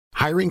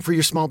Hiring for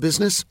your small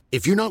business?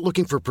 If you're not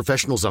looking for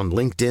professionals on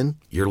LinkedIn,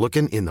 you're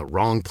looking in the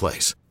wrong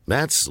place.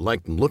 That's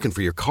like looking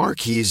for your car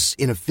keys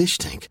in a fish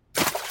tank.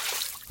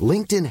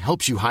 LinkedIn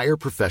helps you hire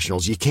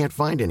professionals you can't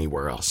find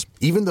anywhere else,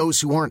 even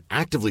those who aren't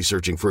actively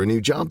searching for a new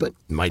job but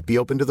might be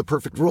open to the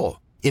perfect role.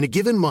 In a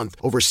given month,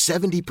 over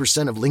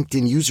 70% of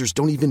LinkedIn users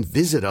don't even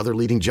visit other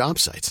leading job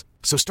sites.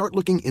 So start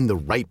looking in the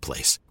right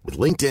place. With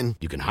LinkedIn,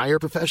 you can hire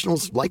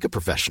professionals like a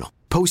professional.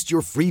 Post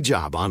your free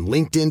job on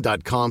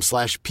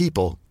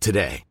linkedin.com/people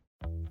today.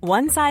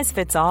 One size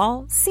fits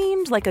all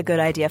seemed like a good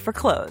idea for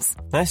clothes.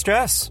 Nice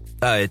dress.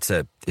 It's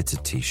a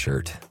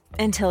t-shirt.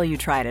 Until you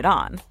tried it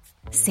on.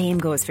 Same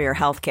goes for your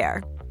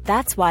healthcare.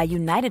 That's why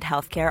United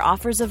Healthcare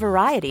offers a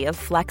variety of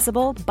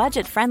flexible,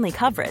 budget-friendly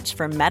coverage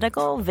for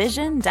medical,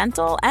 vision,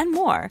 dental, and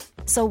more.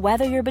 So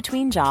whether you're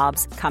between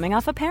jobs, coming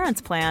off a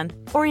parent's plan,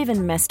 or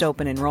even missed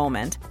open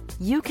enrollment,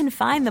 you can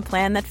find the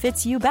plan that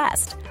fits you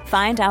best.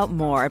 Find out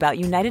more about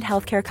United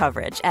Healthcare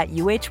coverage at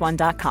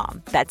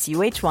uh1.com. That's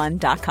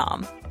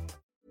uh1.com.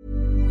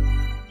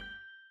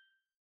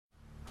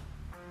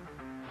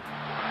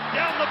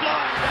 Down the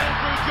blind,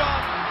 Andrew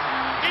John.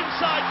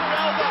 Inside for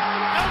Albert.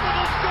 Albert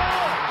will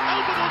score.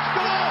 Albert will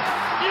score.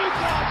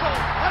 Newcastle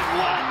have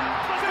won.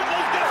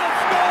 Fiddler's going to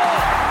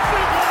score.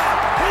 Fiddler,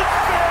 it's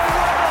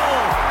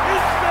farewell.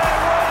 It's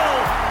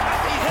farewell.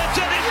 He hits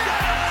it. He's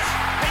got it.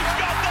 He's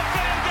got the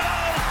field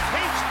goal.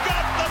 He's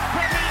got the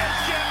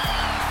premiership.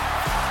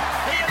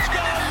 He has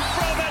gone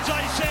from, as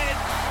I said,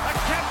 a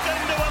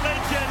captain to a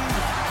legend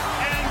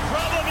and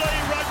probably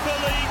rugby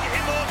league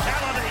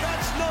immortality.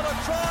 That's not a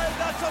try.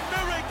 That's a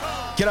miracle.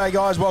 G'day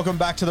guys, welcome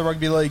back to the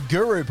Rugby League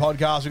Guru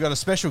podcast. We've got a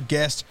special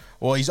guest.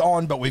 Well, he's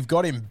on, but we've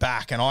got him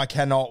back, and I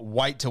cannot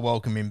wait to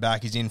welcome him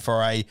back. He's in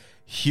for a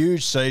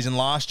huge season.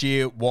 Last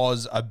year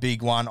was a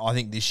big one. I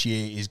think this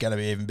year is going to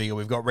be even bigger.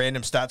 We've got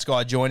Random Stats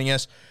Guy joining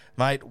us.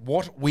 Mate,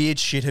 what weird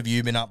shit have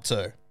you been up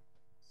to?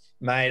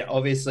 Mate,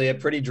 obviously a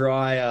pretty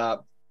dry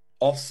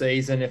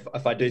off-season,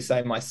 if I do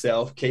say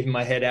myself, keeping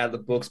my head out of the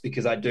books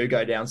because I do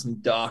go down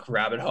some dark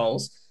rabbit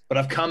holes. But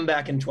I've come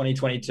back in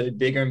 2022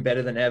 bigger and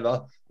better than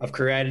ever. I've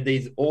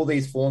created all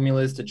these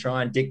formulas to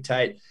try and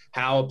dictate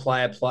how a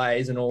player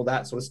plays and all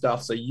that sort of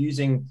stuff. So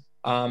using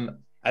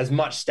as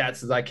much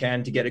stats as I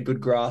can to get a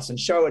good grasp and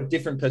show a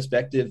different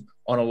perspective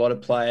on a lot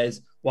of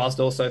players,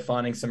 whilst also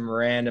finding some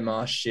random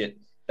ass shit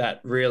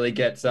that really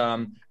gets,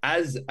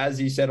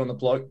 as you said on the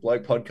bloke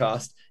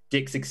podcast,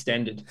 dicks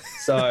extended.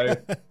 So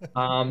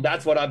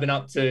that's what I've been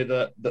up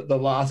to the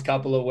last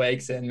couple of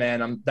weeks. And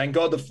man, thank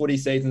God the footy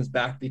season's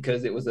back,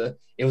 because it was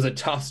a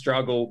tough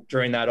struggle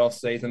during that off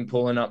season,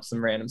 pulling up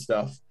some random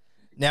stuff.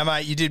 Now,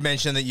 mate, you did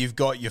mention that you've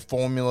got your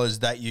formulas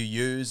that you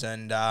use,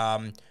 and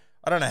I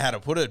don't know how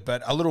to put it,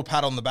 but a little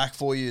pat on the back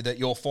for you that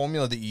your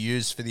formula that you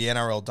use for the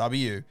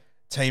NRLW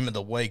team of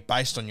the week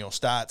based on your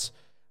stats,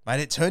 mate,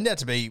 it turned out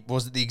to be,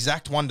 was it the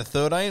exact 1 to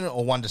 13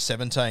 or 1 to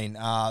 17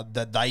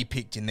 that they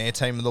picked in their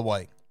team of the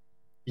week?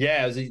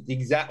 Yeah, it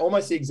was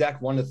almost the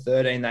exact 1 to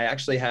 13. They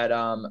actually had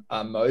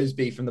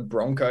Mosby from the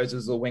Broncos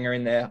as a winger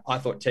in there. I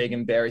thought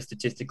Tegan Berry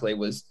statistically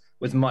was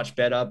much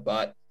better,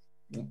 but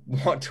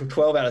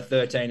 12 out of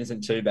 13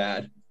 isn't too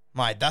bad.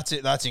 Mate, that's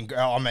it.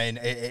 I mean,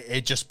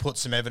 it just puts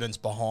some evidence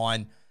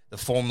behind the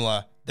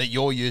formula that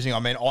you're using.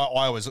 I mean,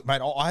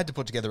 I had to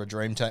put together a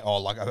dream team,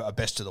 or like a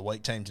best of the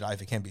week team today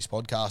for Kempy's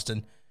podcast,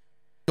 and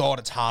God,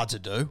 it's hard to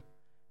do.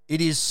 It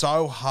is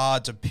so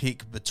hard to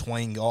pick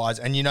between guys,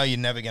 and you know you're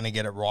never going to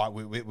get it right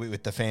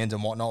with the fans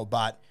and whatnot.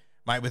 But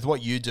mate, with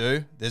what you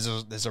do,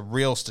 there's a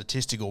real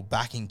statistical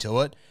backing to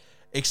it.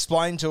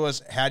 Explain to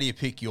us, how do you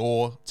pick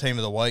your team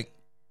of the week?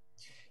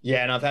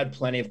 Yeah, and I've had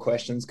plenty of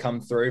questions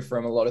come through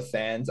from a lot of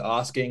fans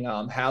asking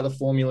how the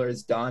formula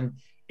is done.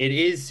 It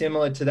is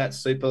similar to that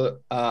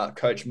super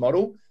coach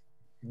model.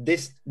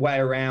 This way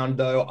around,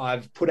 though,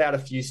 I've put out a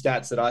few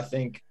stats that I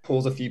think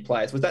pulls a few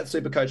players. With that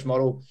super coach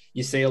model,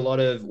 you see a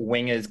lot of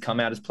wingers come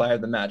out as player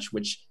of the match,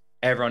 which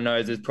everyone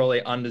knows is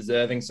probably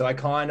undeserving. So I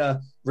kind of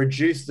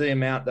reduced the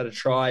amount that a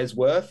try is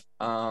worth.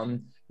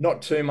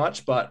 Not too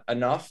much, but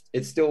enough.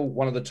 It's still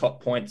one of the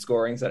top point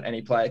scorings that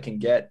any player can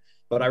get.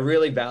 But I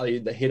really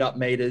valued the hit-up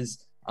meters.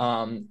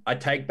 I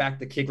take back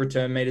the kick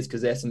return meters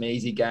because they're some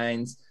easy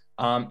gains.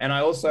 And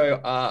I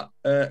also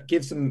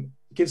give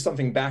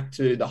something back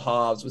to the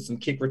halves with some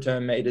kick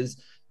return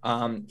meters,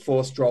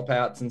 forced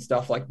dropouts and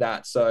stuff like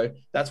that. So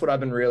that's what I've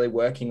been really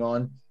working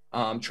on,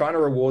 trying to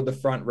reward the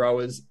front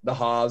rowers, the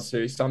halves,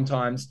 who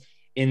sometimes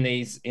in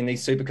these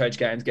Supercoach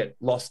games get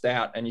lost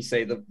out, and you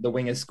see the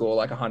wingers score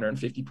like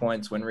 150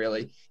 points when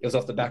really it was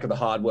off the back of the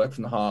hard work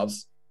from the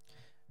halves.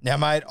 Now,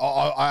 mate,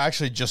 I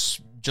actually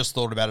just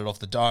thought about it off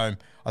the dome.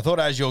 I thought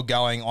as you're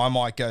going, I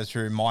might go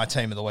through my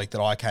team of the week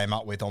that I came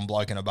up with on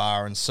Bloke in a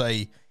Bar and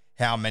see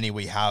how many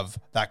we have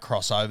that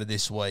crossover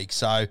this week.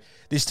 So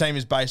this team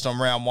is based on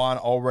round one.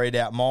 I'll read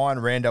out mine.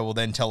 Rando will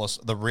then tell us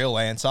the real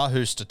answer,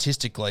 who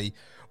statistically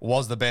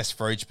was the best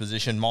for each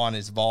position. Mine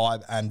is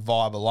Vibe and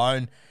Vibe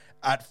alone.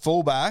 At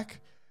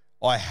fullback,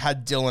 I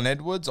had Dylan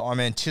Edwards. I'm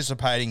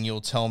anticipating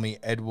you'll tell me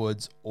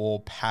Edwards or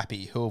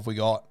Pappy. Who have we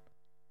got?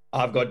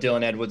 I've got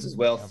Dylan Edwards as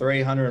well,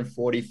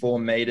 344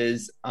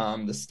 meters.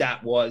 The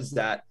stat was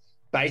that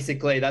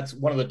basically that's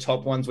one of the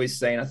top ones we've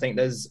seen. I think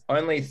there's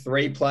only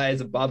 3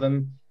 players above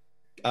him,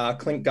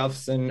 Clint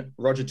Gustafson,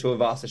 Roger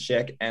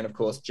Tuivasa-Sheck, and of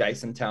course,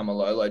 Jason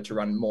Taumalolo to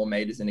run more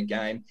meters in a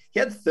game. He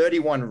had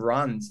 31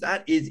 runs.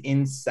 That is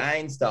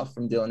insane stuff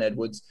from Dylan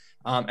Edwards.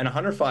 And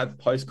 105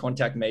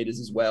 post-contact meters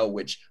as well,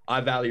 which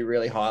I value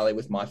really highly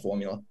with my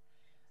formula.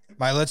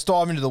 Mate, let's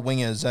dive into the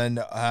wingers, and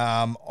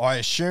I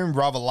assume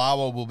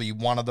Ravalawa will be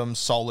one of them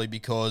solely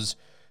because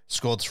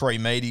scored 3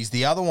 meaties.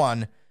 The other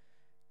one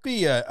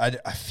be a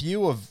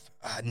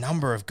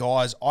number of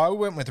guys. I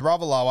went with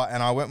Ravalawa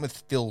and I went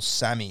with Phil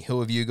Sammy. Who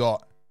have you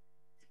got?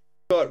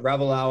 Got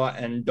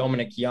Ravalawa and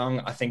Dominic Young.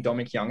 I think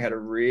Dominic Young had a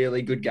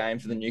really good game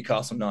for the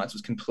Newcastle Knights,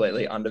 was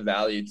completely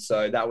undervalued.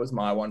 So that was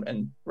my one.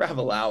 And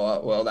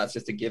Ravalawa, well, that's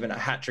just a given. A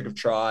hat trick of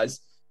tries.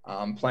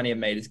 Plenty of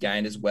meters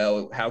gained as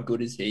well. How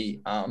good is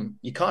he?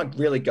 You can't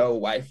really go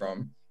away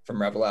from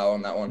Ravalawa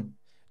on that one.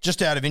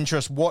 Just out of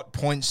interest, what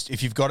points,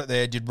 if you've got it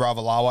there, did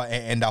Ravalawa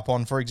end up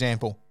on, for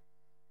example?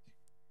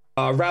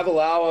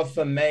 Ravalawa,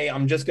 for me,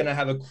 I'm just going to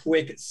have a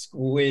quick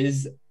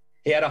squiz.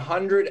 He had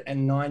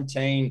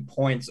 119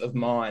 points of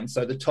mine.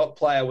 So the top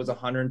player was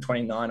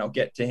 129. I'll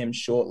get to him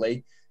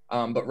shortly.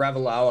 But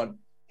Ravalawa,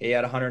 he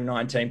had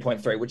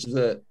 119.3, which is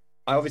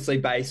I obviously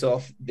base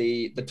off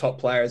the top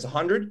player is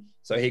 100.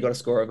 So he got a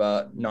score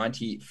of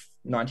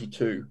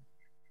 92.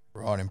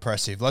 Right,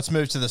 impressive. Let's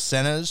move to the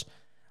centers.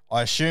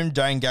 I assume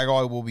Dane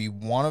Gagai will be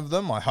one of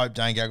them. I hope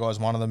Dane Gagai is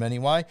one of them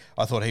anyway.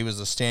 I thought he was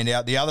a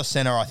standout. The other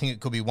center, I think it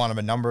could be one of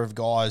a number of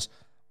guys.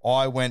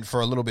 I went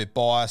for a little bit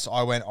biased.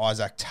 I went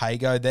Isaac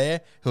Tago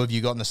there. Who have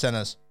you got in the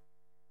centers?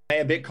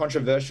 A bit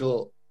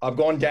controversial. I've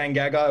gone Dane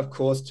Gagai, of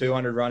course,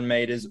 200 run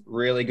meters.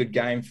 Really good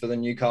game for the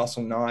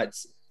Newcastle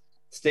Knights.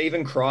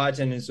 Stephen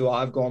Crichton is who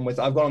I've gone with.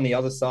 I've gone on the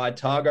other side.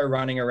 Tago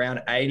running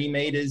around 80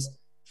 meters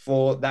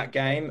for that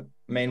game.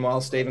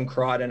 Meanwhile, Stephen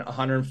Crichton,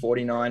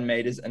 149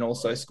 meters and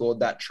also scored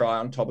that try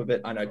on top of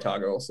it. I know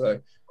Tago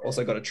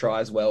also got a try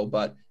as well,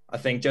 but I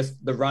think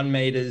just the run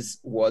meters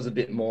was a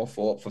bit more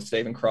for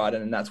Stephen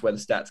Crichton, and that's where the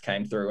stats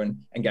came through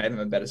and gave him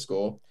a better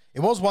score.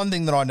 It was one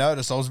thing that I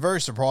noticed. I was very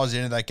surprised at the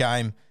end of that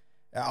game.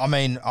 I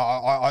mean,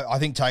 I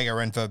think Tago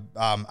ran for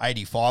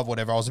 85,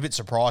 whatever. I was a bit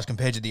surprised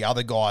compared to the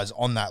other guys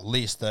on that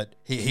list that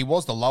he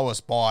was the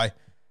lowest by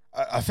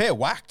a fair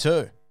whack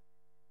too.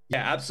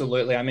 Yeah,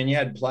 absolutely. I mean, you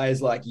had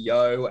players like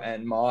Yo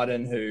and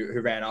Martin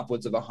who ran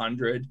upwards of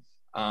 100.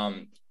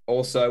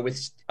 Also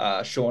with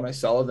Sean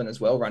O'Sullivan as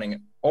well,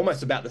 running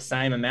almost about the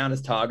same amount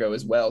as Tago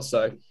as well.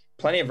 So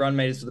plenty of run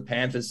meters for the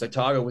Panthers. So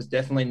Tago was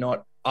definitely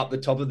not up the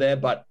top of there,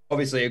 but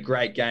obviously a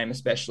great game,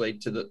 especially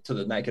to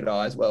the naked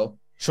eye as well.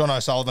 Sean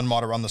O'Sullivan might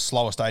have run the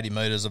slowest 80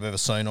 metres I've ever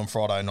seen on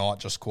Friday night,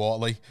 just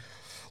quietly.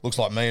 Looks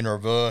like me in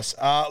reverse.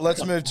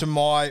 Let's move to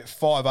my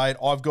 5'8".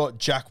 I've got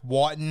Jack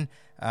Whiten,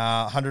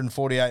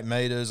 148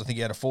 metres. I think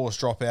he had a forced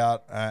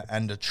dropout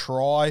and a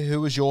try.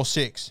 Who was your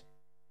 6?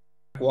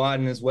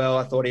 Whiten as well.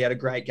 I thought he had a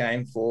great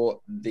game for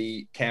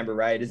the Canberra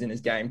Raiders in his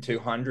game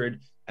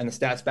 200, and the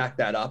stats back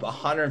that up.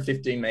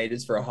 115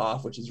 metres for a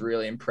half, which is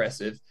really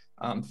impressive.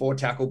 4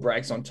 tackle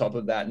breaks on top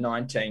of that,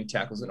 19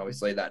 tackles, and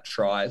obviously that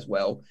try as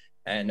well.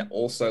 And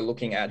also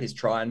looking at his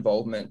try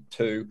involvement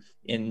too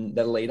in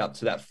the lead up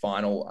to that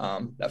final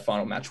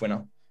match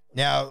winner.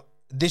 Now,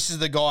 this is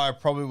the guy I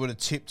probably would have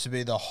tipped to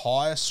be the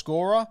highest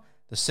scorer.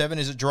 The 7,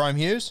 is it Jerome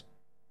Hughes?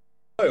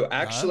 No,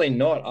 actually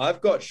not.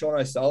 I've got Sean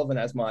O'Sullivan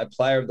as my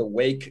player of the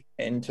week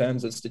in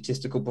terms of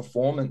statistical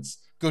performance.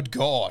 Good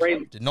God.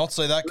 Did not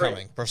see that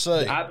coming.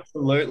 Proceed.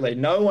 Absolutely.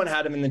 No one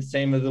had him in the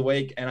team of the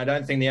week, and I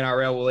don't think the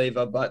NRL will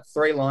either, but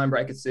 3 line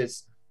break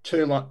assists,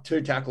 2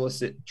 tackle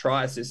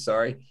try assists,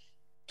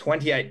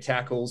 28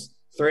 tackles,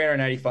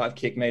 385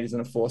 kick meters,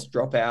 and a forced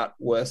dropout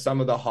were some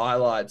of the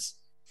highlights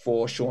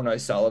for Sean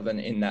O'Sullivan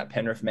in that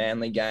Penrith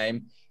Manly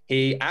game.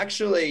 He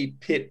actually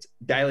pipped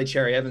Daly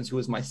Cherry Evans, who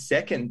was my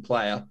second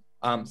player,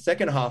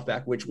 second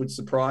halfback, which would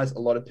surprise a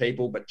lot of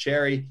people. But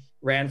Cherry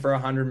ran for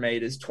 100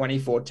 meters,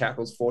 24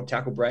 tackles, 4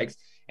 tackle breaks,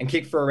 and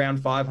kicked for around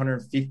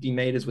 550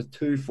 meters with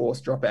 2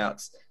 forced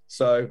dropouts.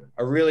 So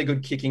a really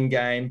good kicking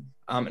game,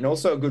 and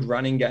also a good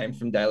running game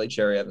from Daly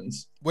Cherry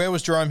Evans. Where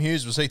was Jerome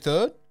Hughes? Was he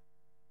third?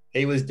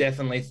 He was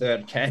definitely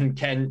third.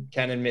 Can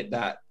admit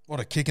that.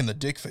 What a kick in the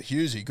dick for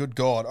Hughesy. Good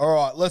God. All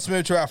right, let's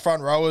move to our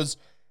front rowers.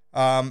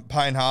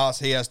 Payne Haas,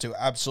 he has to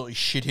absolutely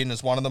shit in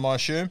as one of them, I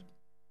assume.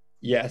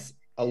 Yes,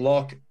 a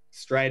lock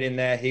straight in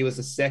there. He was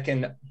the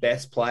second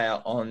best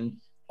player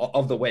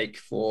of the week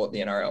for the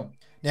NRL.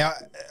 Now,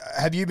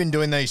 have you been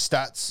doing these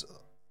stats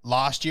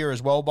last year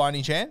as well by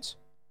any chance?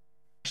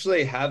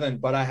 Actually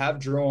haven't, but I have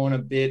drawn a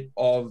bit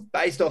of,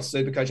 based off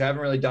Supercoach. I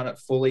haven't really done it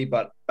fully,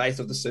 but based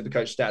off the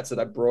Supercoach stats that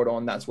I brought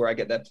on, that's where I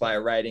get their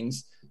player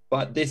ratings.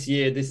 But this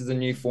year, this is a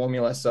new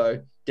formula,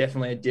 so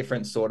definitely a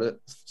different sort of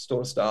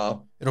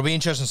style. It'll be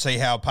interesting to see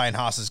how Payne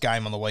Haas's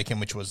game on the weekend,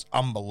 which was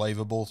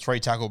unbelievable. 3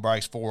 tackle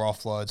breaks, 4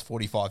 offloads,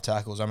 45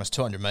 tackles, almost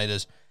 200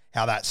 metres,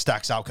 how that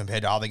stacks up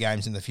compared to other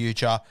games in the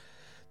future.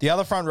 The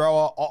other front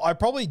rower, I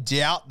probably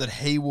doubt that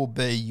he will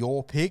be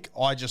your pick.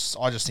 I just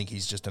think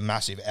he's just a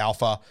massive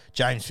alpha.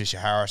 James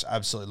Fisher-Harris,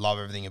 absolutely love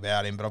everything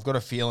about him, but I've got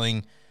a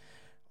feeling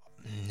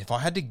if I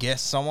had to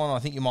guess someone, I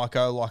think you might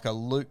go like a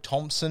Luke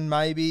Thompson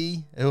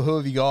maybe. Who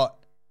have you got?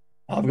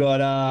 I've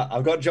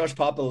got Josh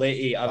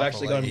Papali'i. I've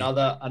actually got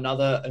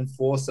another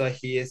enforcer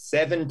here.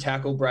 7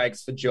 tackle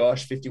breaks for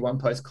Josh, 51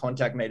 post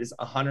contact meters,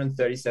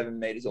 137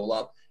 meters all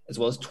up, as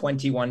well as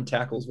 21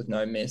 tackles with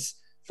no miss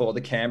for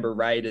the Canberra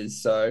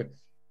Raiders. So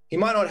he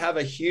might not have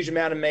a huge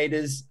amount of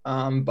meters,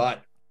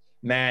 but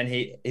man,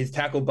 his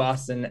tackle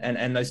busts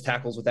and those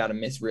tackles without a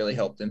miss really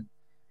helped him.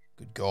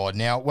 Good God.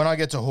 Now, when I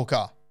get to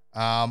hooker,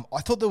 I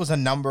thought there was a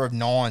number of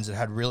 9s that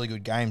had really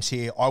good games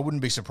here. I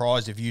wouldn't be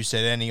surprised if you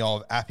said any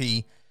of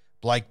Appy,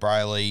 Blake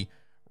Brayley,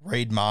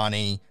 Reed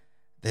Marnie.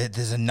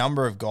 There's a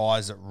number of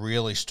guys that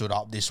really stood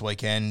up this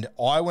weekend.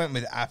 I went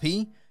with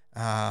Appy.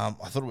 I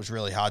thought it was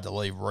really hard to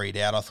leave Reed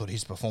out. I thought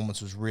his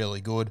performance was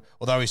really good,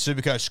 although his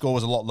Supercoach score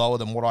was a lot lower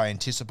than what I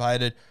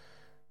anticipated.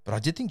 But I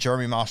did think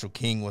Jeremy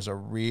Marshall-King was a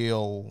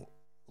real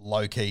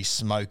low-key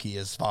smoky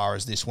as far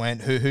as this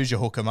went. Who's your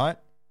hooker, mate?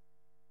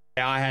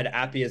 Yeah, I had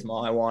Appy as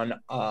my one.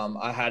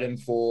 I had him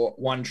for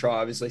 1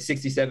 try, obviously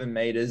 67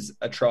 meters,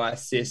 a try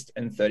assist,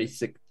 and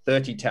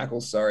 30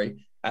 tackles,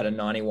 at a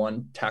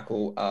 91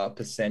 tackle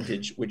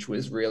percentage, which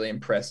was really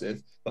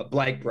impressive. But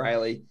Blake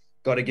Brayley,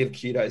 got to give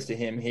kudos to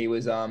him. He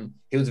was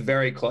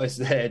very close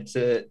there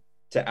to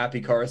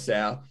Appy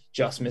Coruscant,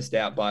 just missed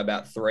out by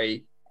about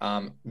 3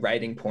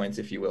 rating points,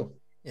 if you will.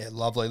 Yeah,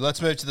 lovely.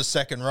 Let's move to the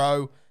second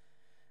row.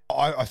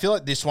 I feel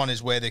like this one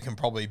is where there can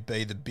probably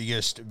be the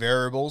biggest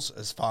variables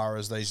as far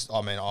as these.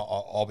 I mean,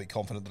 I'll be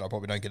confident that I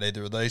probably don't get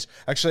either of these.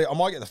 Actually, I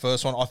might get the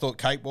first one. I thought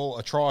Kate Ball,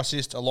 a try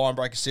assist, a line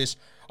break assist.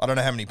 I don't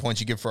know how many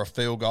points you give for a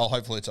field goal.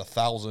 Hopefully it's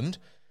 1,000.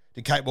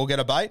 Did Kate Ball get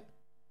a bait?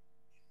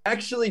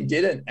 Actually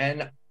didn't.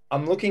 And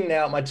I'm looking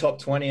now at my top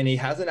 20 and he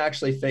hasn't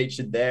actually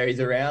featured there. He's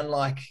around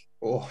I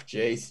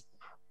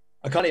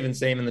can't even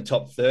see him in the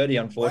top 30,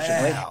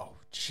 unfortunately. Wow.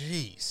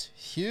 Jeez.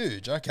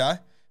 Huge. Okay.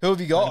 Who have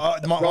you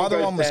got? My other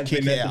one was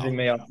Kick Out. Messaging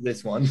me after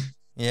this one.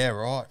 Yeah,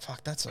 right.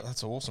 Fuck, that's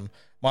awesome.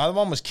 My other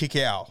one was Kick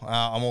Out.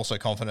 I'm also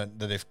confident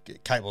that if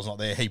Cable's not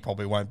there, he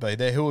probably won't be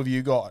there. Who have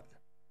you got?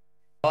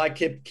 I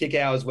kept Kick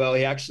Out as well.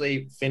 He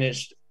actually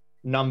finished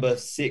number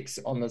 6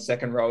 on the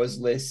second rowers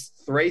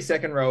list. 3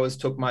 second rowers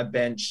took my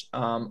bench,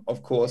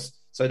 of course.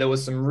 So there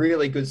was some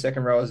really good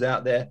second rowers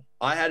out there.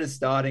 I had it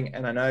starting,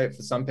 and I know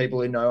for some people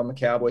who know I'm a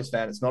Cowboys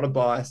fan, it's not a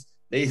bias.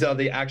 These are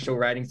the actual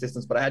rating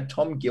systems, but I had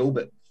Tom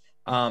Gilbert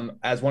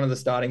as one of the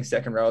starting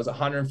second rowers,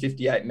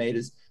 158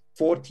 meters,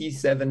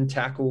 47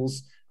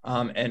 tackles,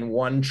 and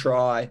 1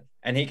 try.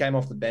 And he came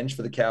off the bench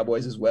for the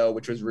Cowboys as well,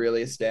 which was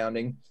really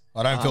astounding.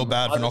 I don't feel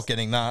bad for not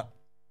getting that.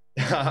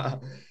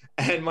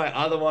 And my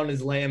other one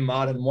is Liam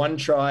Martin, 1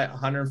 try,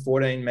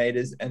 114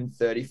 meters and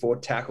 34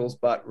 tackles.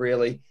 But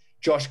really,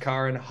 Josh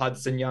Curran,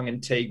 Hudson Young,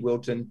 and Teague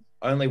Wilton,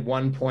 only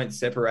 1 point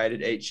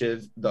separated each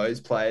of those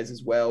players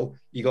as well.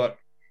 You got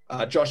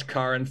Josh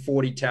Curran,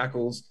 40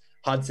 tackles,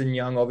 Hudson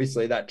Young,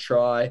 obviously that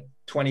try,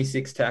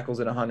 26 tackles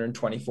and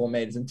 124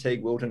 meters, and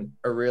Teague Wilton,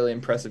 a really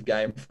impressive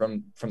game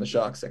from the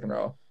Sharks second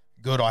row.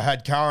 Good. I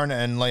had Curran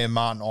and Liam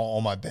Martin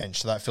on my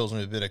bench, so that fills me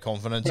with a bit of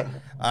confidence.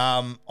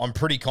 I'm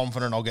pretty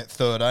confident I'll get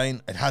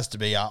 13. It has to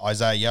be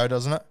Isaiah Yeo,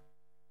 doesn't it?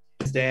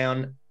 It's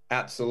down,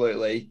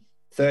 absolutely.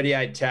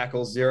 38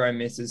 tackles, 0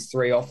 misses,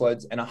 3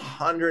 offloads, and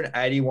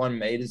 181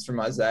 meters from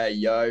Isaiah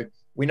Yeo.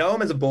 We know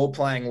him as a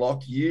ball-playing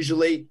lock.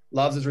 Usually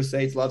loves his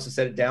receipts, loves to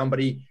set it down, but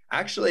he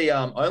actually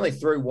only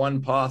threw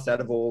 1 pass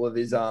out of all of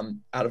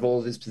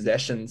his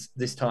possessions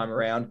this time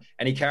around,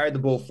 and he carried the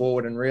ball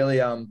forward and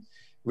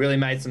really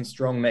made some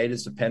strong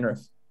meters for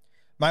Penrith.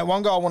 Mate,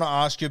 one guy I want to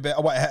ask you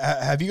about.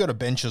 Have you got a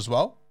bench as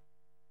well?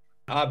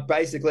 I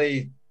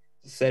basically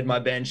said my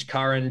bench: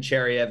 Curran,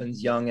 Cherry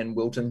Evans, Young, and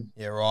Wilton.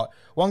 Yeah, right.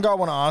 One guy I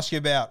want to ask you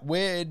about.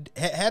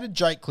 How did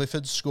Jake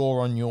Clifford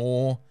score on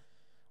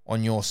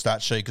your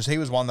stat sheet? Because he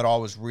was one that I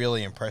was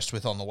really impressed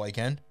with on the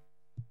weekend.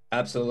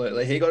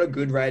 Absolutely. He got a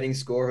good rating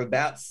score of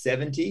about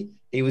 70.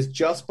 He was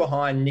just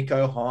behind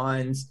Nico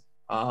Hines,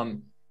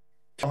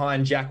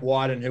 behind Jack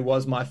Wyden, who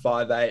was my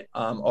 5'8"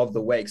 of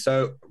the week.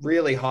 So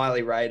really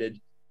highly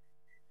rated.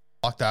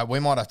 Like that.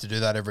 We might have to do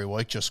that every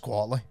week just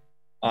quietly.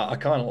 I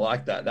kind of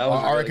like that.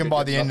 I reckon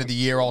by the end of the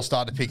year, I'll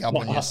start to pick up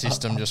on your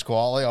system just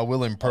quietly. I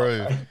will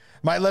improve.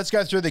 Mate, let's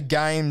go through the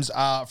games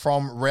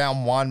from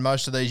round 1.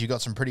 Most of these you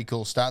got some pretty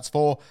cool stats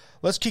for.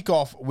 Let's kick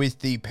off with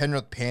the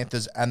Penrith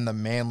Panthers and the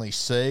Manly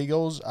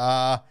Seagulls.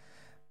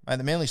 Mate,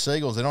 the Manly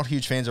Seagulls, they're not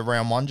huge fans of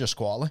round 1, just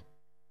quietly.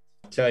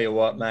 Tell you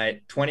what,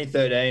 mate,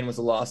 2013 was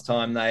the last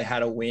time they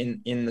had a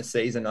win in the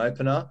season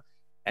opener,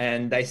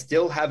 and they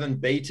still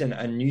haven't beaten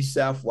a New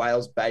South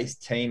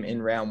Wales-based team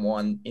in round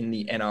 1 in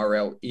the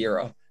NRL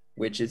era,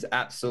 which is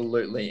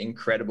absolutely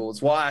incredible.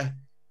 It's why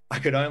I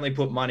could only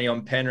put money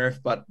on Penrith,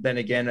 but then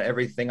again,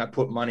 everything I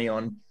put money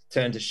on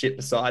turned to shit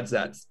besides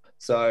that.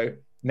 So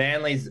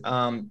Manly's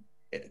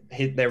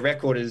their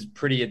record is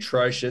pretty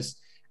atrocious.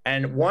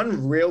 And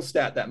one real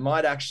stat that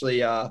might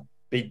actually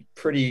be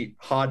pretty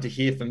hard to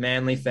hear for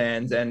Manly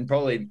fans and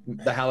probably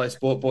the Hello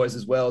Sport boys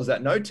as well, is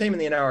that no team in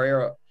the NRL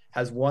era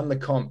has won the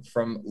comp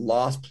from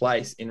last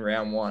place in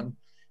round one.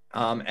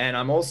 And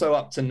I'm also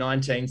up to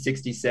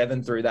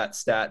 1967 through that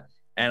stat,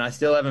 and I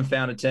still haven't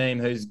found a team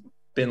who's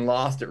been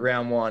last at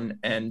round one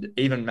and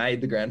even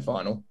made the grand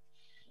final.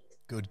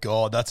 Good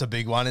God, that's a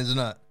big one, isn't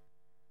it?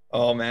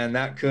 Oh man,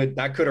 that could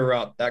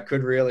erupt. That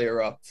could really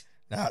erupt.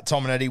 Nah,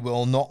 Tom and Eddie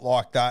will not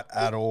like that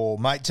at all.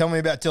 Mate, tell me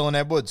about Dylan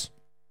Edwards.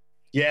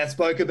 Yeah, I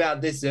spoke about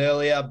this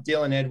earlier.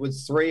 Dylan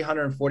Edwards,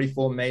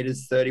 344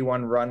 meters,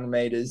 31 run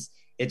meters.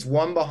 It's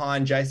one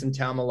behind Jason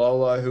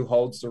Taumalolo, who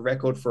holds the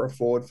record for a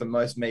forward for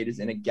most meters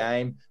in a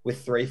game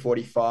with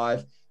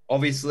 345.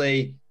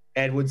 Obviously,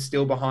 Edwards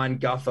still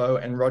behind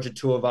Guffo and Roger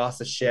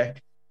Tuivasa-Sheck.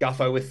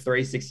 Guffo with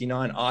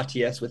 369,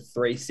 RTS with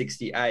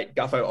 368.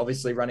 Guffo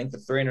obviously running for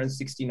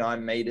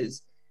 369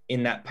 meters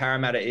in that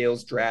Parramatta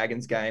Eels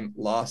Dragons game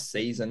last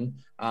season.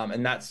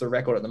 And that's the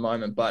record at the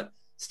moment. But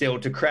still,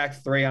 to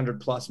crack 300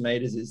 plus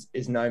meters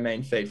is no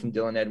mean feat from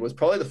Dylan Edwards.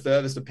 Probably the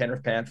furthest a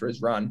Penrith Panther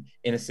has run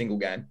in a single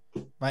game.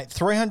 Mate,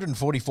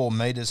 344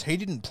 meters. He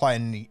didn't play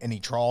any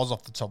trials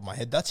off the top of my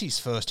head. That's his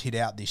first hit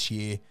out this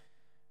year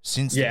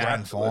since the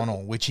grand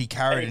final, which he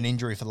carried an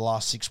injury for the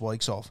last 6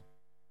 weeks of.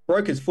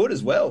 Broke his foot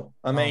as well.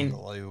 I mean,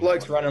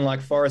 bloke's running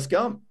like Forrest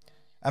Gump.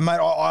 And, mate,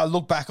 I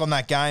look back on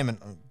that game, and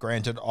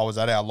granted, I was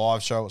at our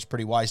live show. It was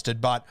pretty wasted,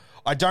 but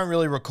I don't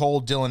really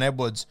recall Dylan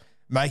Edwards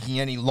making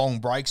any long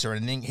breaks or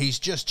anything. He's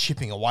just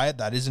chipping away at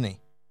that, isn't he?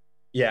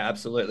 Yeah,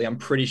 absolutely. I'm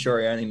pretty sure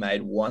he only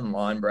made one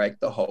line break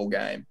the whole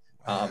game.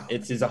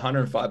 It's his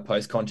 105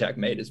 post-contact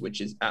meters,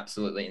 which is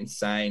absolutely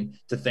insane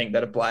to think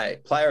that a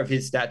player of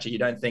his stature, you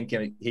don't think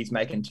he's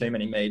making too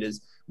many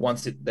meters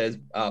once there's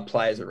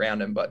players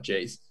around him. But,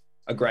 geez,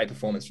 a great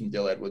performance from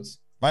Dylan Edwards.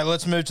 Mate,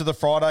 let's move to the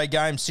Friday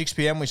game. 6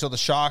 p.m, we saw the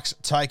Sharks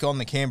take on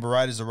the Canberra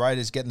Raiders. The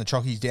Raiders getting the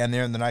Chockies down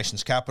there in the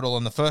nation's capital.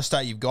 And the first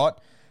state you've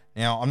got,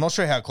 now, I'm not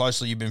sure how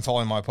closely you've been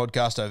following my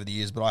podcast over the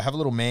years, but I have a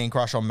little man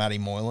crush on Matty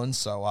Moylan,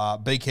 so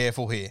be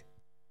careful here.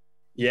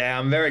 Yeah,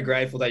 I'm very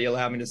grateful that you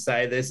allowed me to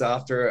say this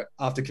after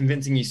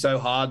convincing you so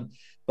hard.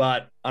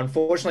 But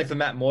unfortunately for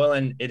Matt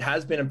Moylan, it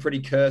has been a pretty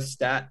cursed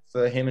stat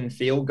for him in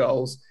field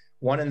goals.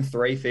 1 in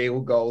 3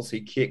 field goals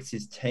he kicks,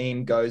 his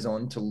team goes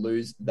on to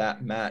lose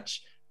that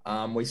match.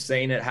 We've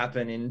seen it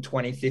happen in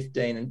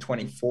 2015 and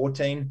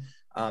 2014,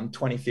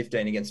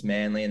 2015 against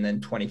Manly and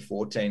then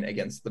 2014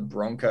 against the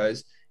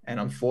Broncos. And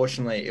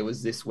unfortunately, it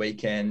was this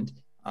weekend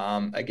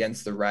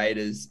against the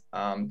Raiders,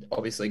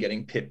 obviously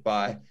getting pipped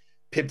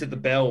at the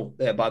bell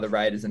there by the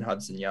Raiders and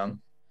Hudson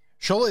Young.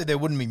 Surely there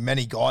wouldn't be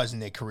many guys in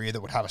their career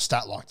that would have a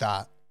stat like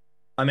that.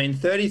 I mean,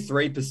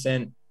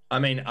 33%. I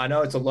mean, I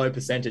know it's a low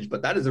percentage,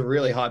 but that is a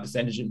really high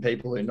percentage in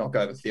people who knock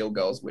over field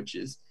goals, which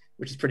is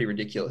pretty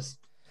ridiculous.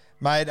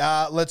 Mate,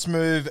 let's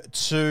move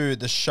to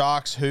the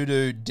Sharks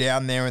hoodoo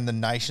down there in the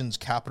nation's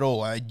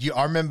capital. I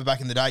remember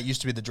back in the day, it used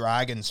to be the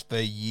Dragons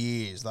for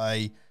years.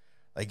 They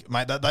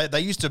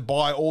used to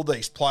buy all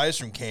these players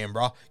from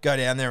Canberra, go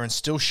down there and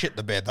still shit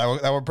the bed. They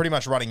were pretty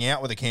much running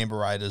out with the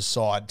Canberra Raiders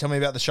side. Tell me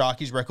about the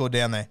Sharkies' record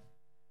down there.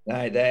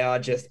 No, they are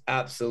just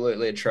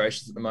absolutely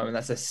atrocious at the moment.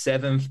 That's a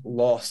 7th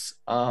loss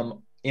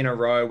in a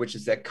row, which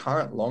is their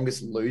current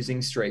longest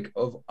losing streak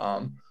of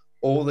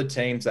all the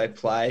teams they've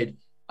played.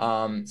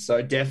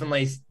 So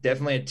definitely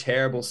a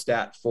terrible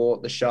stat for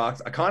the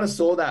Sharks. I kind of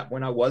saw that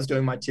when I was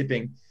doing my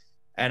tipping,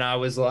 and I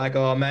was like,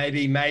 oh,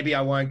 maybe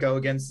I won't go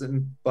against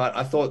them. But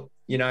I thought,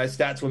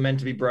 stats were meant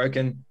to be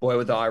broken. Boy,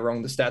 was I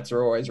wrong. The stats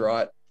are always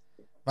right.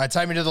 Mate,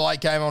 take me to the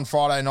late game on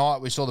Friday night.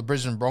 We saw the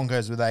Brisbane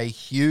Broncos with a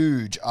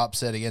huge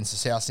upset against the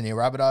South Sydney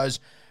Rabbitohs.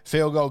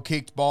 Field goal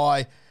kicked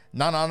by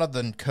none other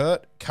than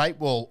Kurt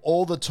Capewell.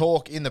 All the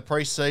talk in the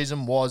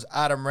preseason was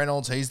Adam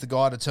Reynolds. He's the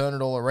guy to turn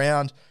it all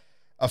around.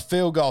 A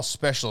field goal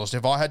specialist.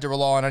 If I had to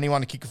rely on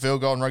anyone to kick a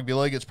field goal in rugby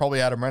league, it's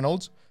probably Adam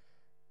Reynolds.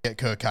 Get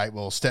Kurt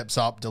Capewell, steps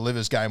up,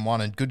 delivers game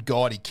one, and good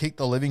God, he kicked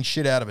the living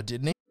shit out of it,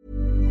 didn't he?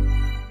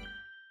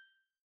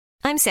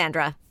 I'm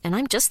Sandra, and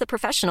I'm just the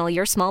professional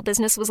your small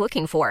business was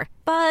looking for.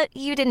 But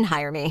you didn't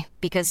hire me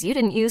because you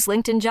didn't use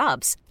LinkedIn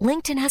Jobs.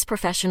 LinkedIn has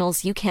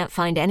professionals you can't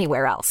find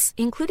anywhere else,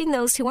 including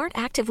those who aren't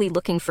actively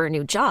looking for a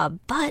new job,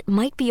 but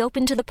might be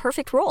open to the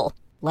perfect role,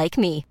 like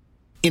me.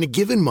 In a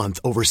given month,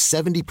 over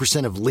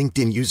 70% of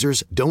LinkedIn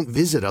users don't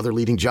visit other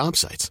leading job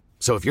sites.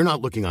 So if you're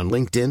not looking on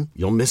LinkedIn,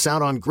 you'll miss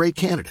out on great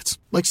candidates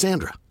like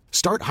Sandra.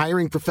 Start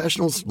hiring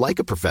professionals like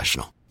a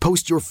professional.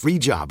 Post your free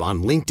job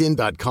on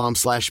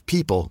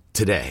linkedin.com/people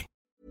today.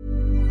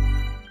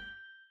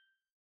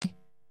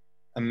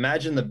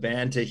 Imagine the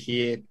banter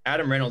here.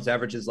 Adam Reynolds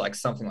averages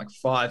something like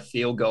 5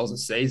 field goals a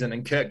season,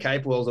 and Kurt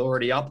Capewell's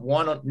already up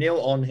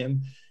 1-0 on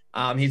him.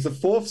 He's the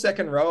 4th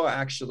second rower,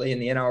 actually, in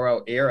the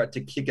NRL era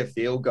to kick a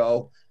field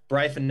goal.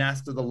 Brafen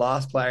Nasta, the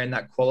last player in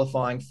that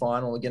qualifying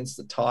final against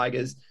the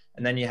Tigers.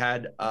 And then you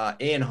had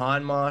Ian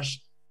Hindmarsh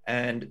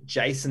and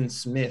Jason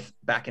Smith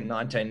back in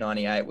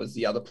 1998 was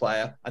the other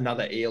player,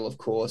 another Eel, of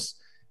course.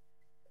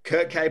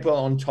 Kurt Capewell,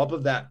 on top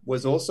of that,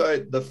 was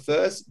also the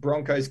first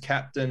Broncos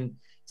captain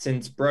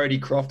since Brodie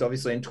Croft,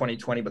 obviously in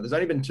 2020, but there's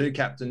only been 2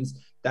 captains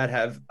that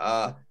have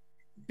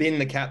been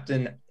the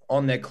captain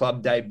on their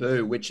club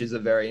debut, which is a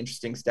very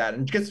interesting stat.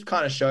 And just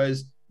kind of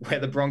shows where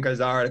the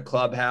Broncos are at a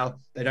club, how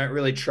they don't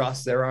really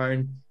trust their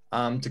own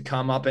to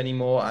come up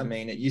anymore. I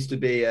mean, it used to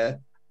be a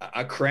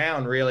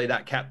crown, really,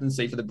 that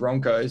captaincy for the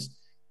Broncos.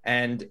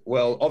 And,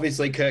 well,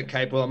 obviously Kurt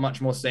Capewell, a much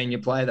more senior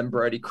player than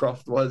Brodie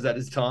Croft was at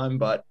his time,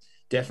 but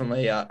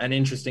definitely an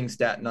interesting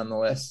stat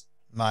nonetheless.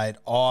 Mate,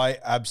 I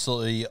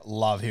absolutely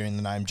love hearing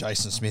the name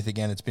Jason Smith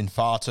again. It's been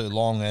far too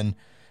long, and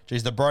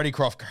geez, the Brodie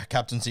Croft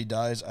captaincy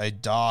days, a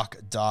dark,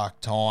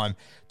 dark time.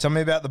 Tell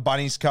me about the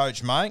Bunnies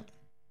coach, mate.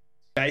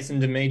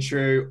 Jason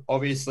Demetriou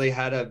obviously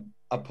had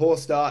a poor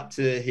start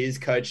to his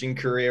coaching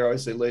career,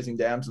 obviously losing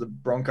down to the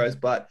Broncos,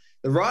 but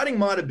the writing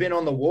might have been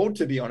on the wall,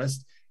 to be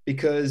honest,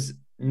 because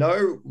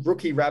no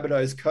rookie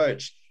Rabbitohs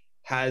coach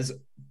has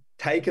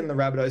taken the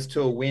Rabbitohs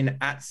to a win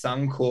at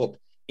Suncorp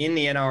in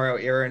the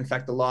NRL era. In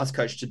fact, the last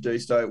coach to do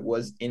so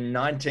was in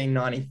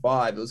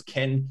 1995. It was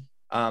Ken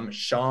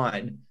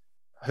Shine,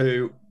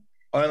 who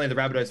only the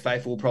Rabbitohs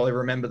faithful will probably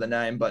remember the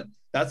name, but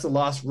that's the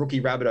last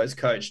rookie Rabbitohs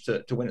coach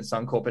to win at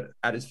Suncorp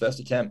at his first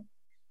attempt.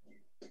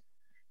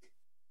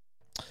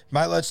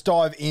 Mate, let's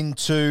dive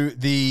into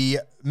the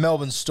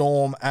Melbourne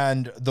Storm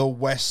and the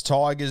West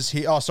Tigers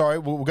here. Oh, sorry,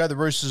 we'll go the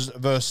Roosters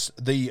versus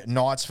the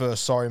Knights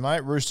first. Sorry,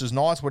 mate. Roosters,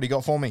 Knights, what do you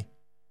got for me?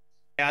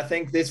 I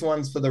think this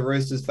one's for the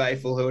Roosters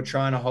faithful who are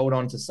trying to hold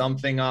on to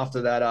something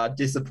after that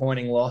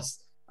disappointing loss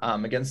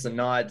against the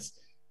Knights.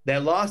 Their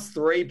last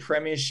 3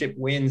 premiership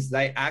wins,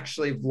 they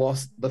actually have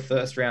lost the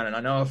first round. And I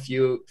know a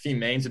few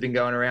memes have been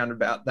going around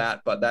about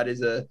that, but that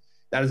is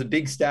a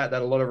big stat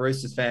that a lot of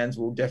Roosters fans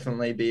will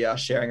definitely be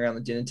sharing around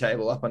the dinner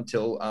table up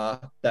until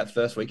that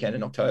first weekend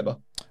in October.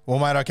 Well,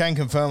 mate, I can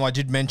confirm I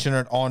did mention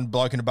it on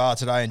Bloke in a Bar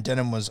today, and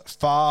Denham was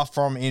far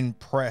from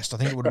impressed. I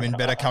think it would have been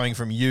better coming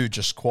from you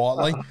just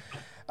quietly.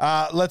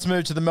 Let's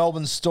move to the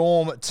Melbourne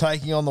Storm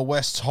taking on the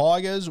West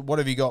Tigers. What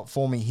have you got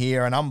for me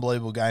here? An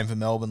unbelievable game for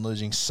Melbourne,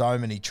 losing so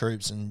many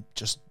troops, and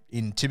just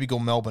in typical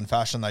Melbourne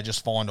fashion, they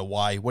just find a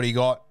way. What do you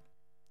got?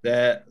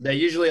 They're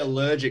usually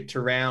allergic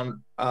to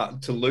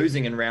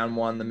losing in round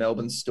 1, the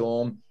Melbourne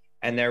Storm,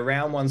 and their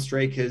round 1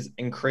 streak has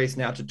increased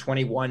now to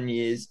 21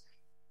 years.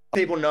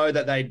 People know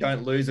that they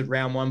don't lose at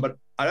round 1, but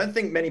I don't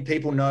think many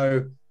people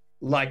know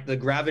like the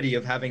gravity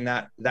of having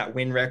that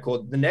win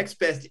record. The next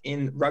best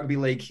in rugby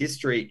league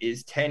history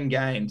is 10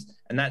 games,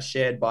 and that's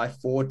shared by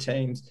 4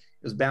 teams.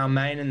 It was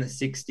Balmain in the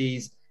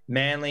 60s,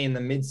 Manly in the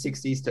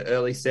mid-60s to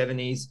early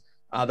 70s.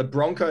 The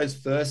Broncos'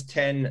 first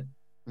 10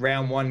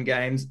 round 1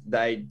 games,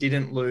 they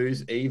didn't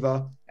lose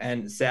either,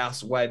 and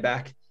Souths way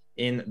back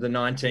in the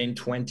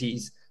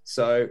 1920s.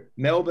 So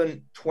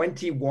Melbourne,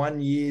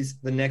 21 years,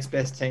 the next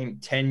best team,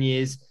 10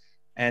 years.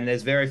 And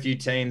there's very few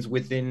teams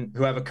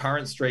who have a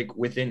current streak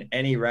within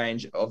any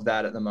range of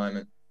that at the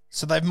moment.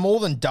 So they've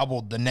more than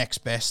doubled the next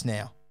best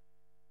now.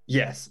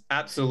 Yes,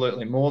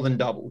 absolutely. More than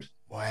doubled.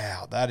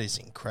 Wow, that is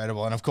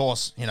incredible. And of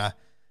course,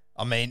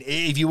 I mean,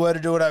 if you were to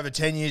do it over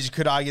 10 years, you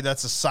could argue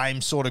that's the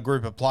same sort of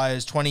group of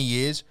players. 20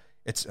 years,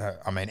 it's,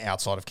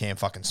 outside of Cam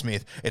fucking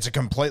Smith, it's a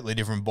completely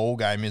different ball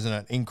game, isn't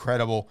it?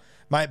 Incredible.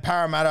 Mate,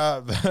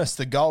 Parramatta versus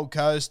the Gold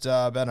Coast,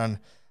 about a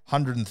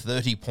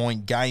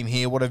 130-point game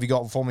here. What have you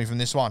got for me from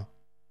this one?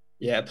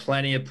 Yeah,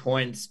 plenty of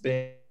points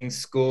being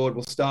scored.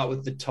 We'll start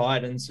with the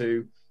Titans,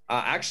 who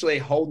actually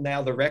hold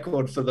now the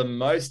record for the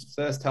most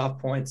first half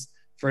points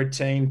for a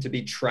team to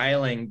be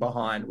trailing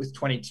behind with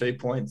 22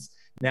 points.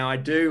 Now, I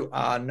do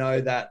know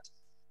that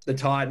the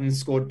Titans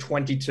scored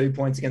 22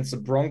 points against the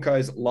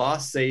Broncos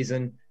last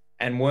season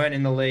and weren't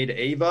in the lead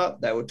either.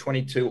 They were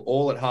 22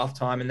 all at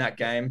halftime in that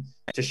game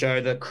to show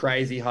the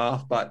crazy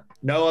half, but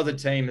no other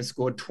team has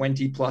scored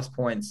 20-plus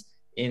points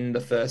in the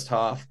first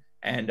half.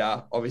 And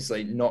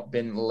obviously not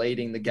been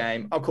leading the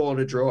game. I'll call it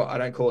a draw. I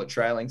don't call it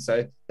trailing.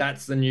 So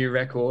that's the new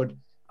record.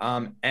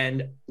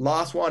 And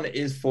last one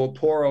is for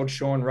poor old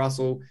Sean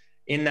Russell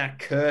in that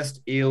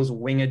cursed Eels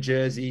winger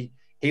jersey.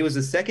 He was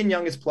the second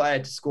youngest player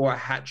to score a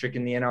hat-trick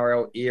in the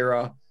NRL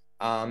era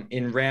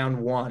in round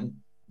 1.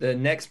 The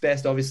next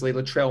best, obviously,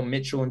 Latrell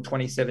Mitchell in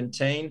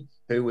 2017,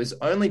 who was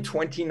only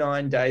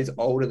 29 days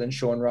older than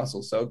Sean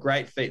Russell. So a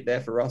great feat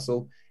there for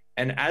Russell.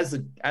 And as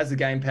the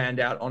game panned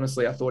out,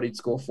 honestly, I thought he'd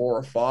score 4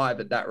 or 5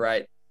 at that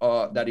rate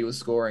that he was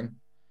scoring.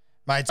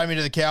 Mate, take me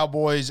to the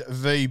Cowboys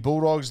v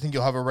Bulldogs. I think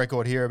you'll have a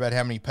record here about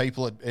how many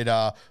people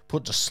it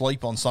put to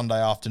sleep on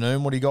Sunday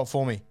afternoon. What do you got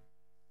for me?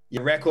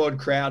 Your record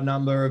crowd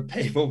number of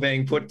people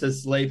being put to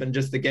sleep and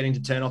just getting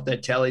to turn off their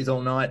tellies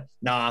all night.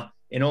 Nah,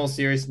 in all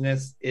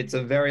seriousness, it's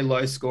a very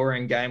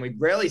low-scoring game. We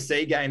rarely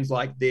see games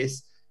like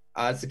this.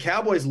 It's the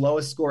Cowboys'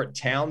 lowest score at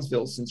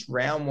Townsville since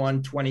round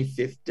 1,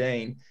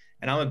 2015.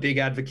 And I'm a big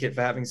advocate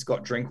for having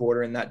Scott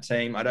Drinkwater in that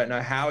team. I don't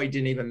know how he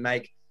didn't even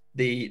make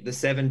the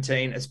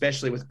 17,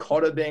 especially with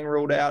Cotter being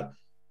ruled out.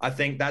 I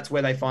think that's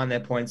where they find their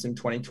points in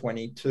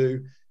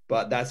 2022,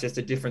 but that's just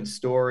a different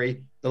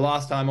story. The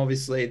last time,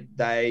 obviously,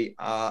 they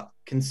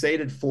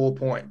scored 4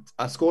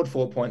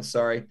 points,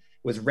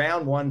 was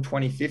round 1,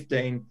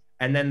 2015,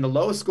 And then the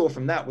lowest score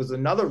from that was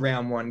another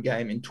round one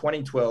game in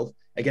 2012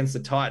 against the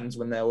Titans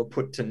when they were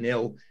put to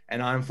 0.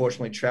 And I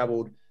unfortunately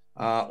traveled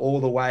all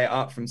the way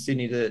up from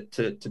Sydney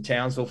to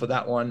Townsville for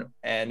that one.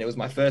 And it was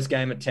my first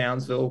game at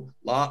Townsville,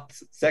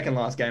 second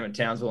last game at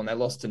Townsville, and they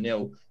lost to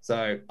 0.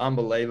 So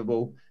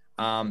unbelievable.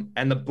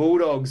 And the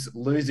Bulldogs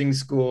losing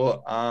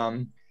score,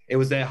 it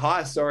was their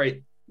highest,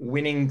 the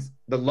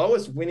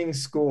lowest winning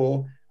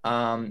score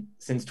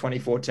since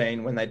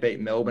 2014 when they beat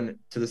Melbourne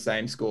to the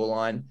same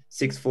scoreline,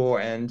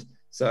 6-4. And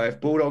so if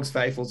Bulldogs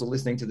faithfuls are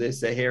listening to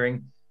this, they're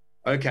hearing,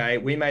 okay,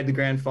 we made the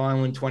grand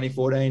final in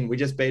 2014. We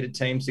just beat a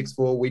team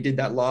 6-4. We did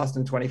that last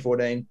in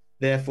 2014.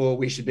 Therefore,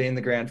 we should be in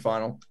the grand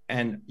final.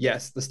 And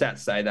yes, the stats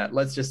say that.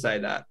 Let's just say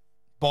that.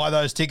 Buy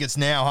those tickets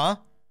now,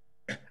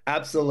 huh?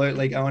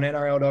 Absolutely. Go on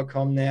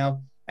NRL.com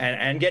now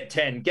and get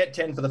 10. Get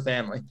 10 for the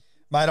family.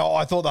 Mate,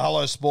 I thought the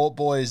Hello Sport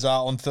boys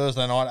on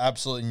Thursday night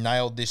absolutely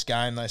nailed this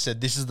game. They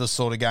said this is the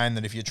sort of game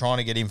that if you're trying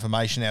to get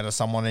information out of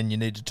someone and you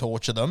need to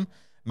torture them,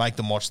 make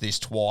them watch this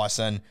twice.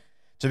 And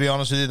to be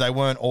honest with you, they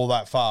weren't all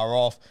that far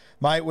off.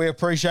 Mate, we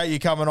appreciate you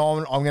coming on.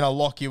 I'm going to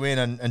lock you in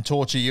and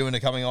torture you into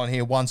coming on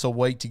here once a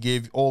week to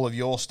give all of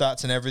your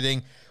stats and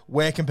everything.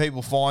 Where can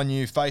people find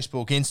you?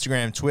 Facebook,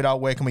 Instagram, Twitter,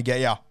 where can we get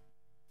you?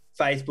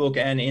 Facebook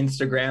and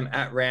Instagram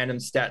at Random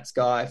Stats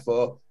Guy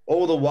for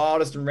all the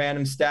wildest and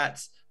random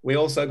stats. We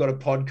also got a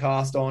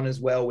podcast on as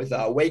well with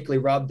our weekly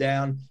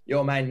rubdown,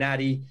 your mate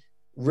Natty.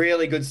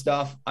 Really good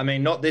stuff. I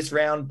mean, not this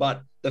round,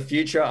 but the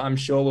future, I'm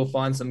sure we'll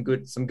find some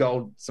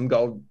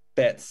gold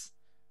bets.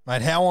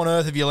 Mate, how on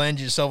earth have you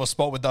landed yourself a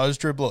spot with those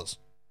dribblers?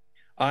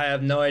 I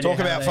have no idea. Talk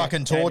about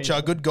fucking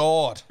torture. Good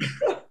God.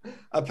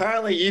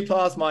 Apparently you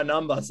passed my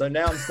number, so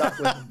now I'm stuck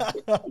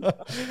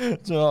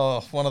with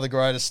Oh, one of the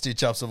greatest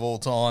stitch-ups of all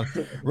time.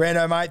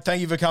 Rando, mate, thank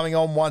you for coming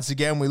on once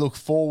again. We look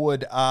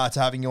forward to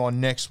having you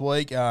on next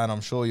week, and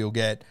I'm sure you'll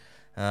get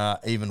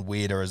even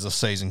weirder as the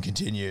season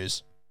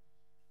continues.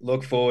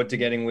 Look forward to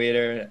getting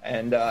weirder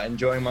and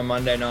enjoying my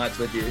Monday nights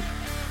with you.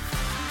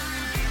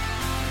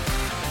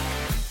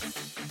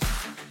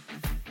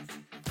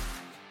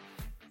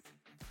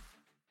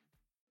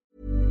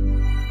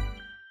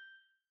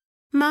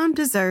 Mom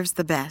deserves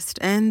the best,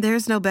 and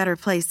there's no better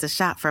place to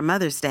shop for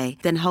Mother's Day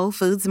than Whole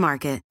Foods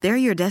Market. They're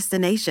your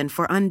destination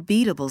for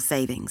unbeatable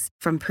savings,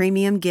 from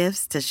premium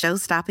gifts to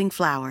show-stopping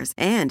flowers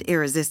and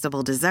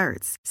irresistible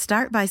desserts.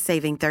 Start by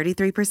saving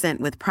 33%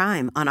 with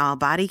Prime on all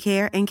body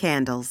care and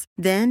candles.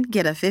 Then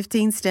get a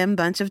 15-stem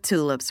bunch of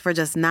tulips for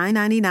just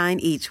 $9.99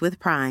 each with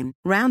Prime.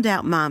 Round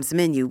out Mom's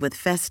menu with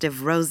festive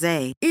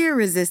rosé,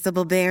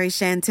 irresistible berry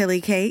chantilly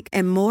cake,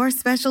 and more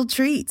special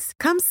treats.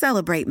 Come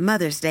celebrate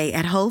Mother's Day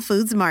at Whole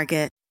Foods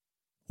Market.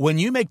 When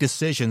you make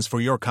decisions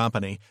for your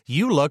company,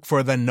 you look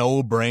for the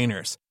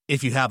no-brainers.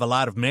 If you have a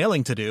lot of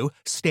mailing to do,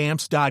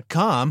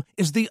 Stamps.com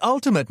is the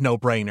ultimate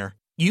no-brainer.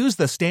 Use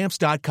the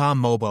Stamps.com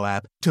mobile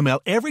app to mail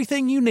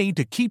everything you need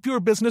to keep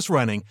your business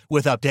running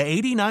with up to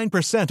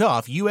 89%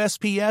 off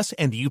USPS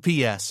and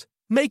UPS.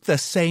 Make the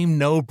same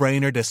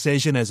no-brainer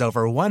decision as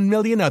over 1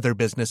 million other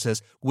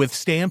businesses with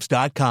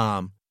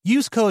Stamps.com.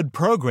 Use code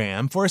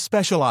PROGRAM for a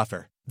special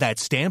offer.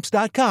 That's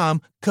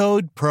Stamps.com,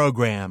 code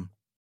PROGRAM.